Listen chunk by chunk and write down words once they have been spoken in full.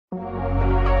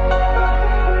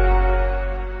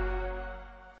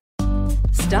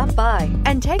Stop by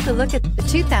and take a look at the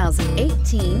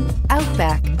 2018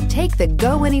 Outback. Take the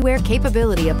go-anywhere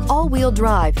capability of all-wheel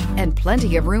drive and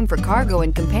plenty of room for cargo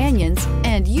and companions,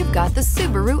 and you've got the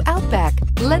Subaru Outback.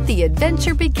 Let the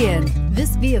adventure begin.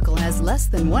 This vehicle has less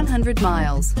than 100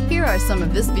 miles. Here are some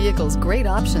of this vehicle's great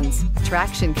options: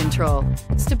 traction control,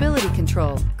 stability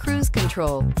control, cruise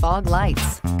control, fog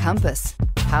lights, compass,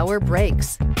 power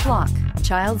brakes, clock,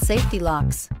 child safety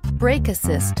locks, brake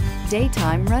assist,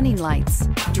 daytime running lights.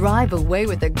 Drive away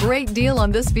with a great deal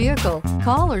on this vehicle.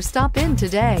 Call or stop in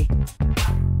today.